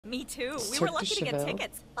Me too. We Cirque were du lucky to get Soleil.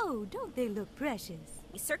 tickets. Oh, don't they look precious?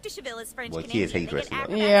 Cirque du Soleil is French Well, Canadian. kids hate They dressing get up.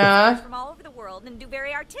 acrobats Yeah. and singers from all over the world and do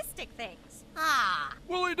very artistic things. Ah.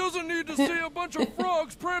 Well, he doesn't need to see a bunch of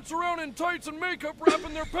frogs prance around in tights and makeup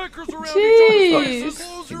wrapping their peckers around each other's faces. Jeez.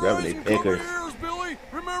 Close your Grabbing eyes their and cover peckers. your ears, Billy.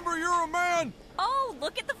 Remember, you're a man. Oh,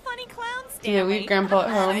 look at the funny clown Do Stanley. you leave Grandpa at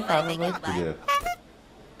home? Probably. Yeah.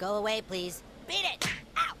 Go away, please. Beat it.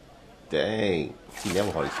 Ow. Dang. She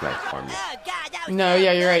never hardly smacks Cartman. Oh, God, that was No, so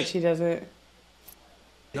yeah, you're right. funny. She doesn't.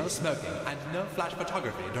 No smoking and no flash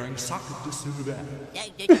photography during Cirque du Soleil.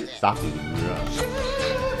 Stop it.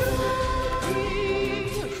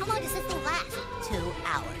 Dude, how long does this thing last? 2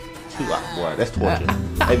 hours. 2 hours. Boy, that's torture.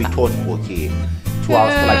 That'd be torture for a kid. 2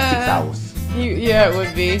 hours for like 6 hours. Yeah, it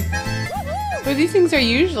would be. But these things are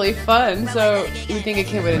usually fun, so you think a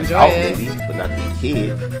kid would enjoy Oh, it. maybe, but not the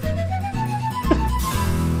kid.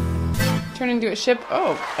 Turn into a ship.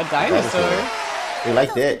 Oh, a dinosaur. They like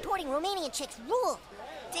Those that. contorting Romanian chicks rule.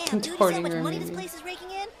 Damn, dude, you see how Contorting much money this Romanian. place is raking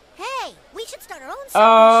in? Hey, we should start our own circus.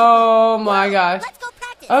 Oh my gosh. Let's go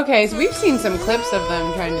practice. Okay, so we've seen some clips of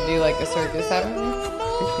them trying to do like a circus, haven't we?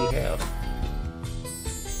 I think we have.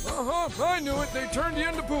 I knew it. They turned you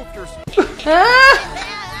into poofters.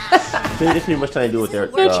 They're pretty much trying to do with their.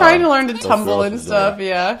 They're trying to learn to those tumble girls and was stuff, doing.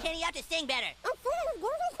 yeah. Kenny, you have to sing better.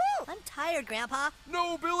 I'm tired, Grandpa.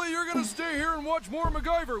 No, Billy, you're gonna stay here and watch more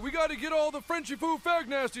MacGyver. We gotta get all the Frenchy Foo fag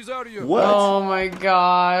nasties out of you. What? Oh my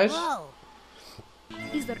gosh. Whoa.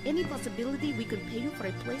 Is there any possibility we could pay you for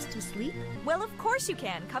a place to sleep? Well, of course you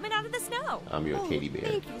can. Coming out of the snow. I'm your Katy bear.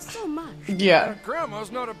 Thank you so much. Yeah.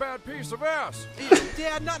 Grandma's not a bad piece of ass.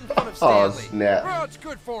 Dad, not in front of Oh Stanley. snap! That's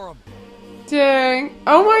good for him. Dang.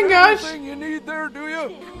 Oh my gosh. Anything you need there, do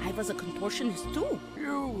you? I was a contortionist too.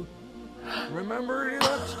 You remember any of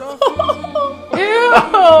that stuff? Ew.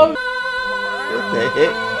 What the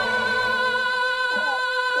heck?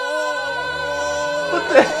 What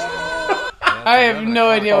the? I have no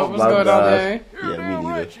idea what Oh was my going on gosh. there. You're Yeah, me damn neither.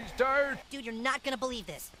 right, she's tired. Dude, you're not gonna believe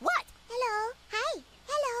this. What? Hello. Hi.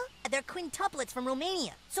 Hello. They're quintuplets from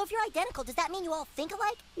Romania. So if you're identical, does that mean you all think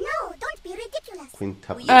alike? No, don't be ridiculous.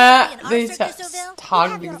 Quintuple. They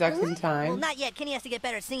talk at the exact same Well, time. not yet. Kenny has to get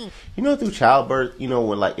better at singing. You know, through childbirth, you know,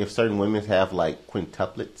 when like if certain women have like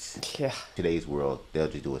quintuplets, Yeah. today's world they'll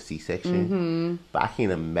just do a C-section. But I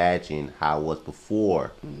can't imagine how it was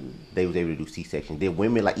before they was able to do C-section. Did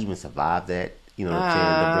women like even survive that? You know, what I'm saying?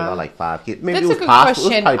 To bring out like 5 kids. Maybe That's it a was good possible. It was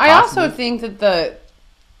question. probably I also possible. think that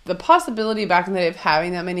the possibility back in the day of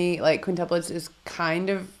having that many like quintuplets is kind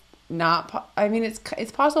of not. I mean, it's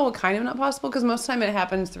possible, but kind of not possible because most of the time it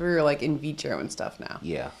happens through like in vitro and stuff now.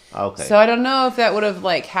 Yeah. Okay. So I don't know if that would have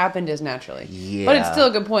like happened as naturally. Yeah. But it's still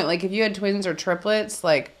a good point. Like if you had twins or triplets,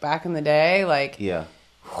 like back in the day, like yeah.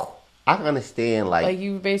 I can understand like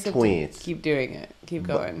you basically twins. keep doing it, keep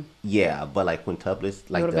going. Yeah, but like quintuplets,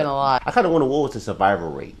 like would've been a lot. I kind of wonder what was the survival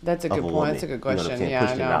rate. That's a good of point. woman, That's a good you know what I'm question. saying? Yeah, I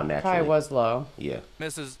Pushing it out know. naturally. Probably was low. Yeah.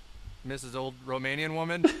 Mrs. Old Romanian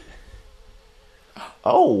woman.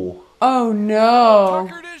 Oh. Oh no.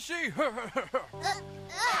 Tuckered is she?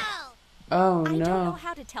 Oh I don't know no.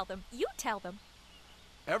 how to tell them. You tell them.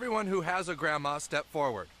 Everyone who has a grandma, step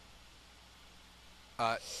forward.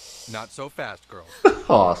 Not so fast, girl.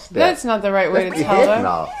 Oh, snap. That's not the right way to tell Heck them.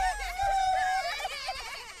 no.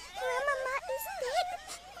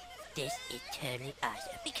 This is totally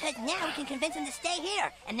awesome. Because now we can convince them to stay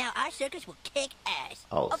here. And now our circus will kick ass.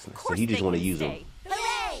 Oh, Of so course you just they want to can use them. stay.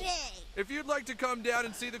 Hooray! If you'd like to come down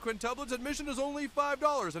and see the quintuplets, admission is only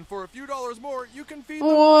 $5, and for a few dollars more, you can feed them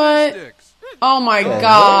What? fish sticks. Oh my Yeah.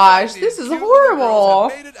 gosh, These this is cute little girls horrible.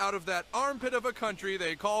 have made it out of that armpit of a country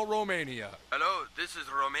they call Romania. Hello, this is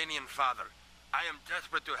Romanian father. I am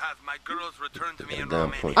desperate to have my girls return to me in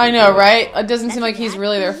Damn Romania. I know, right? It doesn't seem like he's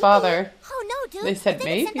really their father. Oh no, dude. They said if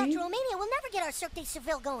they get sent back maybe. to Romania, we'll never get our Cirque du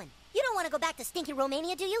Soleil going. You don't want to go back to stinky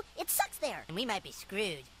Romania, do you? It sucks there. And we might be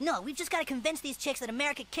screwed. No, we've just got to convince these chicks that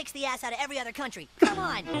America kicks the ass out of every other country. Come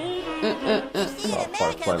on. You see, in Oh,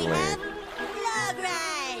 America fun we land. have log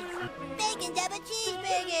rides, bacon double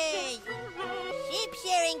cheeseburgers, sheep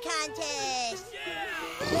shearing contest,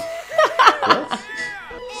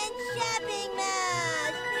 and shopping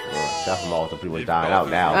malls. Shopping malls are pretty much dying out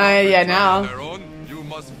now. Yeah, now. Their own, you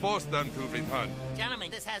must force them to return.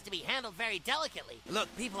 Gentlemen, this has to be handled very delicately. Look,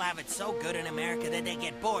 people have it so good in America that they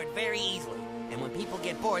get bored very easily. And when people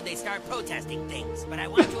get bored, they start protesting things. But I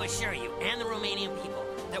want to assure you, and the Romanian people,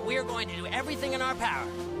 that we're going to do everything in our power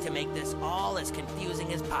to make this all as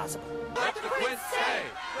confusing as possible. Let the quints say,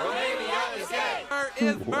 Romania is gay. Fur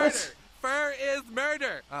is murder. Fur is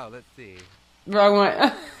murder. Oh, let's see. Wrong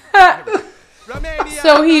one. Romania.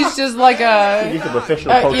 So he's just like a, He's a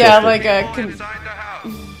professional protester. yeah, like a. Inside the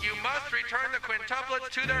house. You return the quintuplets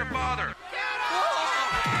to their father.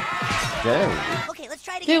 Dang. Okay, let's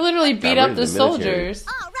try it They again. literally beat up the the military. soldiers.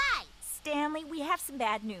 All right. Stanley, we have some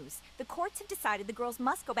bad news. The courts have decided the girls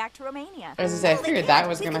must go back to Romania. As I say, I figured that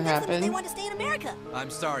was going to They happen. want to stay in America.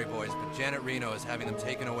 I'm sorry, boys, but Janet Reno is having them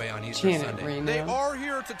taken away on Easter Janet Sunday. They Reno. are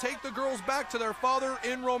here to take the girls back to their father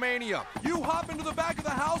in Romania. You hop into the back of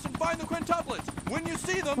the house and find the quintuplets. When you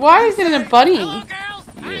see them, Why is it in a bunny? Hello, girls.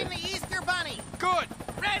 I'm the Easter Bunny. good.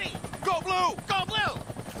 Ready? Go blue. Go blue.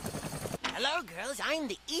 Hello, girls. I'm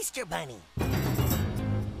the Easter Bunny.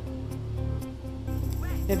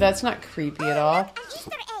 Yeah, that's not creepy at all.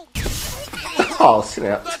 Oh,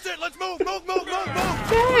 snap. That's it. Let's move. Move.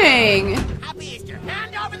 Dang. Happy Easter.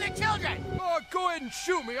 Hand over the children. Oh, go ahead and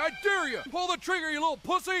shoot me. I dare you. Pull the trigger, you little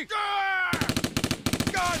pussy. God.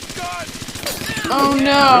 Oh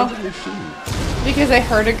no. Because they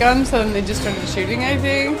heard a gun, so then they just started shooting, I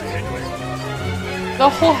think. The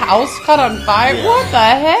whole house caught on fire? Yeah. What the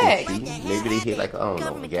heck? Maybe they hit like, I don't know,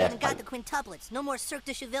 Government gas came and got the pipe. quintuplets. No more Cirque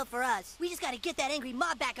du Cheville for us. We just got to get that angry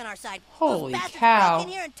mob back on our side. Holy those bastards cow. broke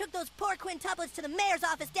in here and took those poor quintuplets to the mayor's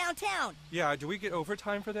office downtown. Yeah, do we get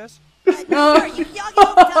overtime for this? Sure, y'all get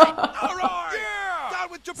overtime. All right. Yeah. Down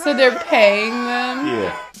with Japan. So they're paying them?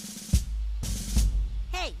 Yeah.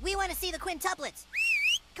 Hey, we want to see the quintuplets.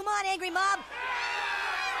 Come on, angry mob.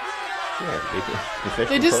 Yeah,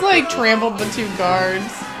 They just like trampled the two guards.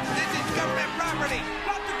 This is government property.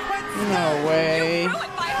 Not the quintuplets. No way.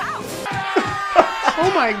 Ruined my house.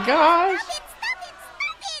 Oh my gosh. Stop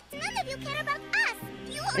it! None of you care about us.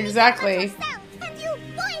 You only Exactly. care about yourselves, and you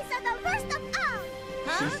boys are the worst of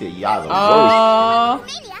all. She said, y'all the Oh.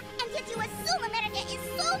 Romania, and yet you assume America is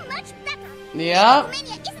so much better. Yep.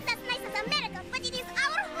 Romania isn't as nice as America, but it is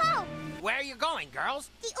our home. Where are you going, girls?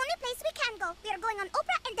 The only place we can go. We are going on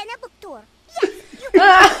opera and then a book tour. Yes, you can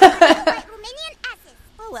white Romanian asses.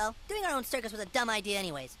 Oh well, doing our own circus was a dumb idea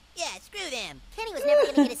anyways. Yeah, screw them. Kenny was never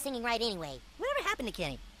going to get his singing right anyway. Whatever happened to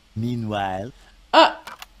Kenny? Meanwhile,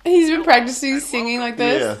 He's been practicing singing like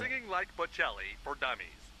this? Yeah. Singing like Bocelli for dummies.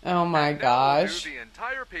 Oh my Now we'll gosh. do the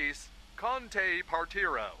entire piece, Conte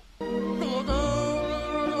Partiro.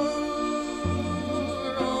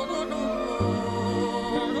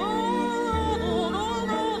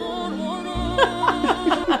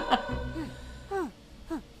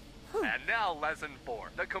 And now lesson 4,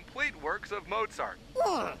 the complete works of Mozart.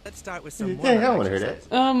 Let's start with some Yeah, I want to hear that.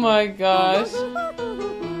 Oh my gosh.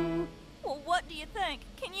 Well, what do you think?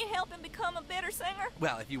 Can you help him become a better singer?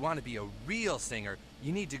 Well, if you want to be a real singer,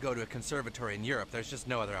 you need to go to a conservatory in Europe. There's just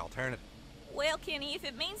no other alternative. Well, Kenny, if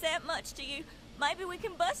it means that much to you, maybe we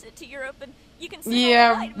can bus it to Europe and you can sing all the way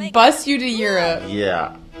Yeah, to make bus you to Europe.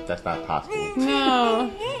 Yeah, that's not possible.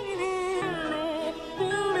 No.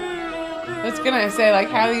 I was gonna say, like,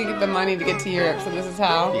 how do you get the money to get to Europe? So this is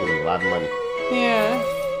how. You get a lot of money. Yeah.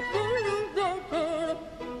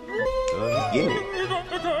 He's getting it.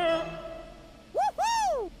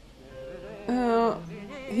 Oh,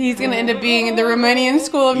 he's gonna end up being in the Romanian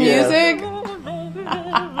School of Yeah. Music.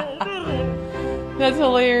 That's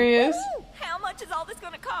hilarious. How much is all this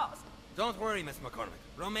going to cost? Don't worry, Miss McCormick.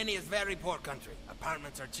 Romania is a very poor country.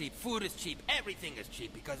 Apartments are cheap, food is cheap, everything is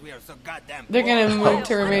cheap because we are so goddamn They're poor. gonna move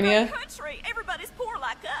to Romania. Country, everybody's poor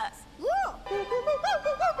like us.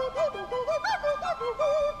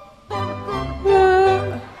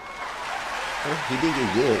 He did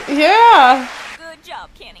get good. Yeah. Good job,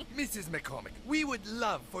 Kenny. Mrs. McCormick, we would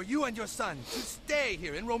love for you and your son to stay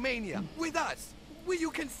here in Romania with us. Will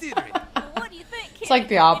you consider it? What do you think, Kenny? It's like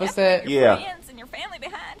the opposite. Your Yeah. friends and your family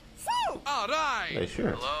behind. All right. Yeah,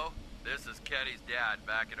 sure. Hello, this is Kenny's dad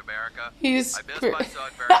back in America. He's I miss my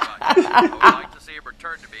son very much. I would like to see him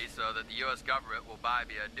return to me so that the U.S. government will buy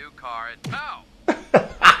me a new car and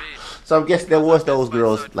So I'm guessing there was those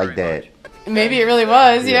girls like that. Maybe it really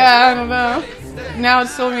was. Yeah, I don't know. Now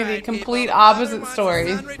it's showing me the complete opposite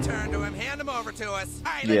story. Return to him. Hand him over to us.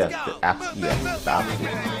 All right, Yeah, let's go. the opposite.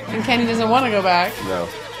 And Kenny doesn't want to go back. No.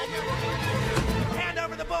 Hand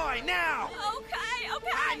over the boy now. Okay.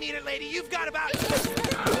 I need it, lady. You've got about.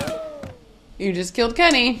 You just killed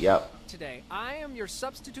Kenny. Yep. Today, I am your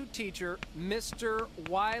substitute teacher, Mr.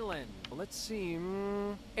 Weiland. Let's see,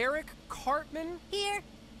 Eric Cartman, Here.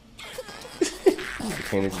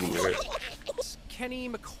 Pretended to be Eric. Kenny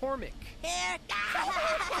McCormick. Here.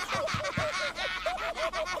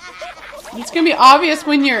 It's gonna be obvious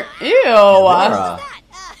when you're. Ew. Laura.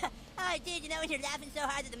 dude, you know when you're laughing so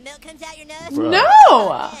hard that the milk comes out your nose? No!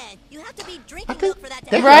 Oh, man, you have to be drinking milk for that to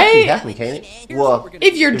happen. Right? Exactly, can't it? Well,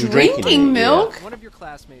 If you're drinking it, milk. One of your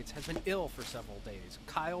classmates has been ill for several days.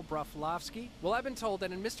 Kyle Broflovsky. Well, I've been told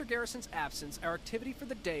that in Mr. Garrison's absence, our activity for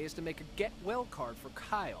the day is to make a get well card for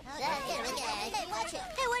Kyle. Hey, watch it.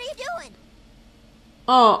 Hey, what are you doing?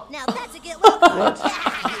 Oh. Now that's a get well card.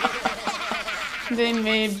 They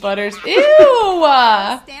made Butters. Ew!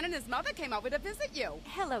 Stan and his mother came over to visit you.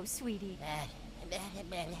 Hello, sweetie.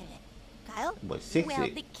 Kyle? What, 6'6"? Well,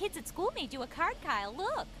 the kids at school made you a card, Kyle.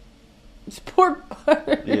 Look. It's poor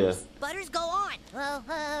Butters. Yeah. Butters, go on. Well,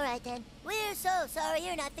 all right then. We're so sorry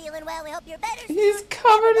you're not feeling well. We hope you're better soon. He's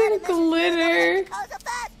covered in glitter. Because of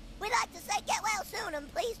us. We'd like to say get well soon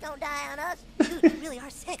and please don't die on us. Dude, you really are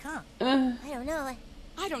sick, huh? I don't know.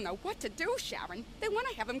 I don't know what to do, Sharon. They want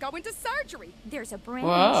to have him go into surgery. There's a brand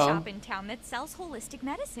new Whoa. shop in town that sells holistic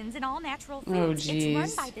medicines and all natural foods. Oh, It's jeez. run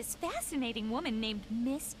by this fascinating woman named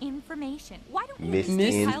Misinformation. Why don't you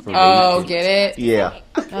Misinformation. Oh, get it? Yeah.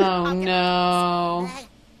 Oh, no.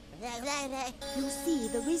 You see,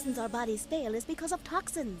 the reasons our bodies fail is because of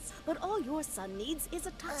toxins. But all your son needs is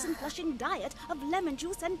a toxin-flushing diet of lemon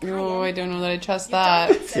juice and cayenne. Oh, I don't know that I trust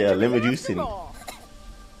that. Yeah, lemon juice and...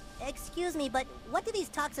 Excuse me, but what do these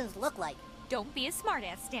toxins look like? Don't be a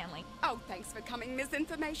smartass, Stanley. Oh, thanks for coming,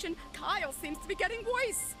 Misinformation. Kyle seems to be getting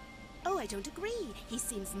worse. Oh, I don't agree. He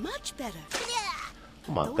seems much better.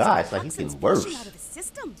 Oh my God, it's like he's getting worse. Out of his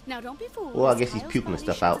system. Now, don't be fooled. Well, I guess he's Kyle's puking the body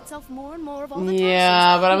stuff sheds out. itself more and more of all the Yeah,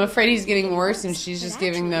 toxins. but I'm afraid he's getting worse and she's just But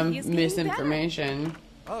giving them actually, he is getting misinformation.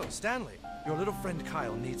 Oh, Stanley, your little friend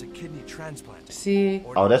Kyle needs a kidney transplant. See?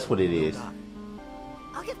 Oh, that's what it is.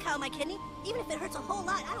 I'll give Kyle my kidney, even if it hurts a whole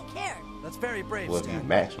lot. I don't care. That's very brave, Well, if you Stan.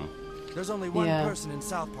 match him. There's only one Yeah. person in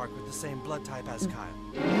South Park with the same blood type as Kyle.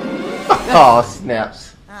 Oh,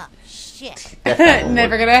 snaps. Oh, shit. That's not gonna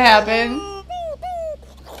Never work. gonna happen.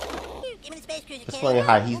 Give me the space cruiser, It's kid. funny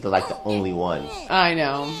how he's like the only one. I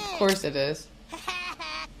know. Of course it is.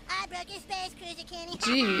 I broke your space cruiser, Kenny.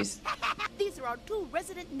 Jeez. These are our two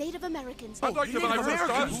resident Native Americans. I'd like to buy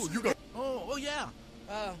some Oh, yeah.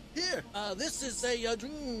 Here, this is a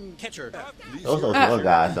dream catcher. Those one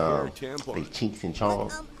guys, they chinks and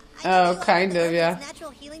chongs. Oh, kind of, yeah.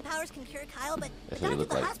 Natural healing powers can cure Kyle, but the That's what doctor it at looked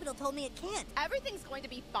the like. hospital told me it can't. Everything's going to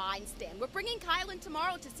be fine, Stan. We're bringing Kyle in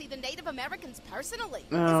tomorrow to see the Native Americans personally.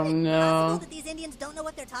 Oh, Possible no. that these Indians don't know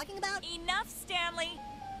what they're talking about? Enough, Stanley.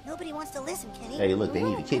 Nobody wants to listen, Kenny. Hey, look, they need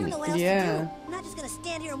a I don't kidney. know what else to Yeah. do. I'm not just gonna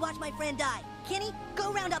stand here and watch my friend die. Kenny,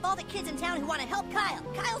 go round up all the kids in town who want to help Kyle.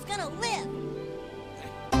 Kyle's gonna live.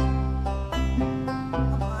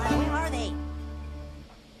 Come on, where are they?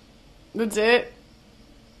 That's it?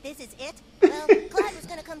 This is it? Well, Clyde was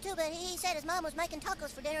gonna come too, but he said his mom was making tacos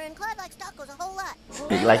for dinner, and Clyde likes tacos a whole lot.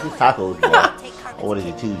 He like his tacos, boy. Or what is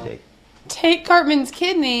it, Tuesday? Take Cartman's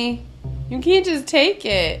kidney. You can't just take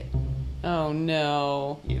it. Oh,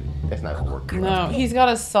 no. Yeah, that's not gonna work. No, he's got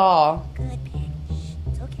a saw. Good pig. Shh,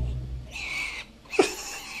 it's okay.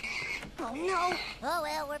 Oh no. Oh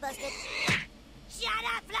well, we're busted. Shut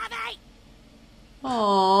up, Fluffy!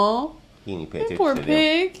 Aww. He didn't pay attention Poor to them.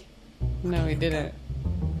 pig. No, he didn't.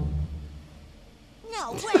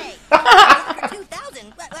 No way!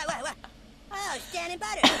 2,000! What? Oh, Stan and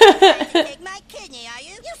Butter. You're trying to take my kidney, are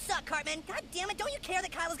you? You suck, Cartman. God damn it, don't you care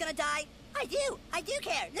that Kyle's gonna die? I do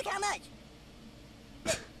care. Look how much.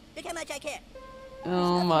 Look how much I care.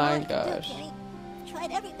 Oh my gosh. Kenny.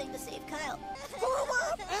 Tried everything to save Kyle.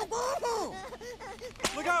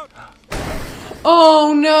 Look out!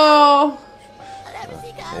 Oh no!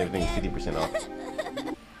 Everything's 50% off.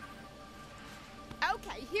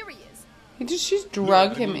 Okay, here he is. She's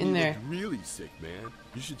drug him in there. Really sick, man.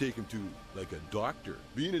 You should take him to like a doctor.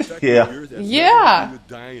 Being infected Yeah. here, that's Yeah. being a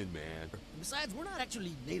dying man. Besides, we're not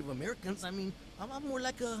actually Native Americans. I mean, I'm more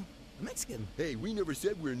like a Mexican. Hey, we never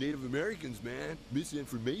said we were Native Americans, man.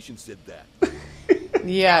 Misinformation said that.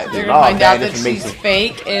 Yeah, they're Oh, gonna find out bad that she's information.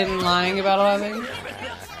 fake and lying about a lot of things.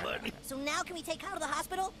 So now can we take Kyle to the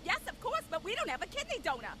hospital? Yes, of course, but we don't have a kidney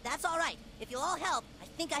donor. That's all right. If you'll all help, I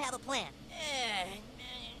think I have a plan.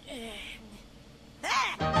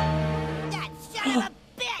 That son of a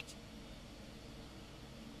bitch!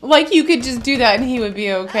 Like you could just do that and he would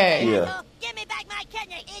be okay. Yeah. So give me back my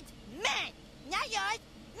kidney. It's mine, not yours.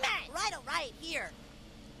 Mine. Right here.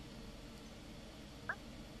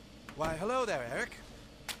 Why, hello there, Eric.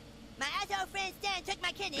 My asshole friend Stan took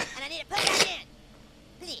my kidney, and I need to put it back in.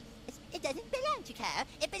 Please, it doesn't belong to Kyle.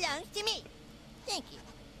 It belongs to me. Thank you.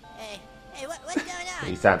 Hey, what's going on?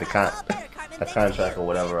 He signed the It's all better, Cartman, a thanks to contract you. or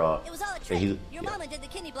whatever. It was all a trick. he- Your mama did the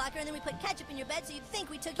kidney blocker, and then we put ketchup in your bed so you'd think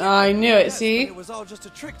we took I knew it, Yes, see? but it was all just a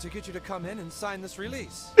trick to get you to come in and sign this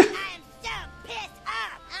release. I'm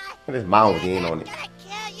And his mom was in on it.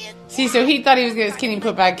 See, so he thought he was getting his kidney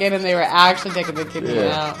put back in, and they were actually taking the kidney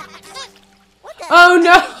Yeah. out. Oh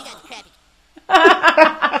no!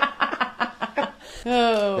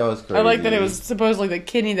 Oh, That was I like that crazy. it was supposedly the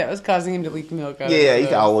kidney that was causing him to leak milk out. Yeah, of he his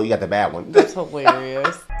said, nose. "Oh, well, you got the bad one." That's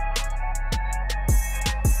hilarious.